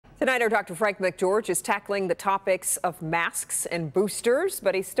Tonight, our Dr. Frank McGeorge is tackling the topics of masks and boosters,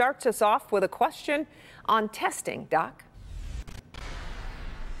 but he starts us off with a question on testing. Doc?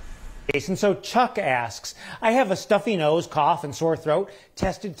 And so Chuck asks, I have a stuffy nose, cough, and sore throat,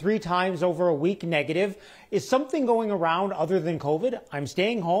 tested 3 times over a week negative. Is something going around other than COVID? I'm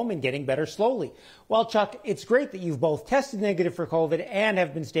staying home and getting better slowly. Well, Chuck, it's great that you've both tested negative for COVID and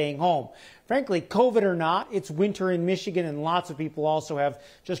have been staying home. Frankly, COVID or not, it's winter in Michigan and lots of people also have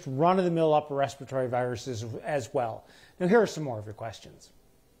just run-of-the-mill upper respiratory viruses as well. Now, here are some more of your questions.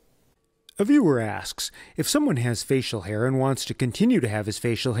 A viewer asks, if someone has facial hair and wants to continue to have his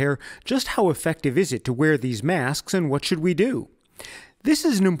facial hair, just how effective is it to wear these masks and what should we do? This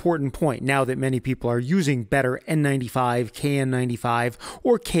is an important point now that many people are using better N95, KN95,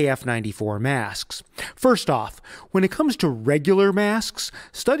 or KF94 masks. First off, when it comes to regular masks,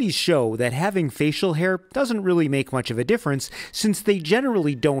 studies show that having facial hair doesn't really make much of a difference since they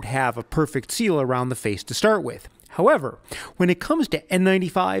generally don't have a perfect seal around the face to start with. However, when it comes to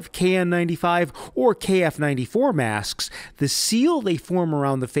N95, KN95, or KF94 masks, the seal they form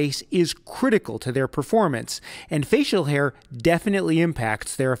around the face is critical to their performance, and facial hair definitely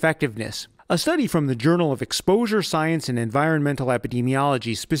impacts their effectiveness. A study from the Journal of Exposure Science and Environmental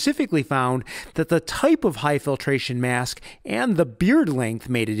Epidemiology specifically found that the type of high filtration mask and the beard length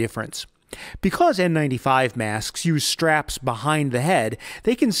made a difference. Because N95 masks use straps behind the head,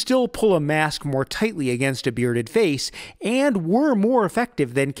 they can still pull a mask more tightly against a bearded face and were more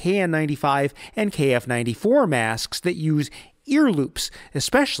effective than KN95 and KF94 masks that use ear loops,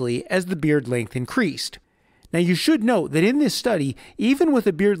 especially as the beard length increased. Now, you should note that in this study, even with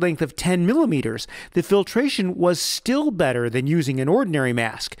a beard length of 10 millimeters, the filtration was still better than using an ordinary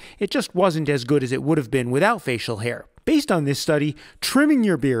mask. It just wasn't as good as it would have been without facial hair. Based on this study, trimming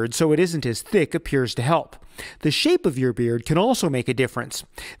your beard so it isn't as thick appears to help. The shape of your beard can also make a difference.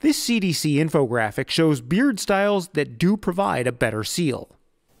 This CDC infographic shows beard styles that do provide a better seal.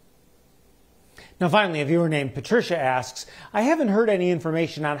 Now finally, a viewer named Patricia asks, I haven't heard any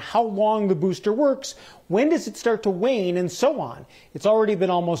information on how long the booster works, when does it start to wane, and so on. It's already been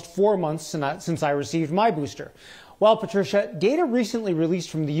almost 4 months since I received my booster. Well, Patricia, data recently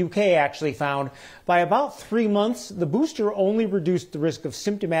released from the UK actually found by about 3 months, the booster only reduced the risk of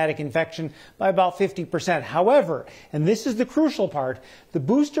symptomatic infection by about 50%. However, and this is the crucial part, the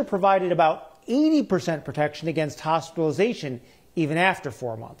booster provided about 80% protection against hospitalization even after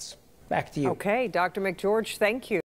 4 months. Back to you. Okay, Dr. McGeorge, thank you.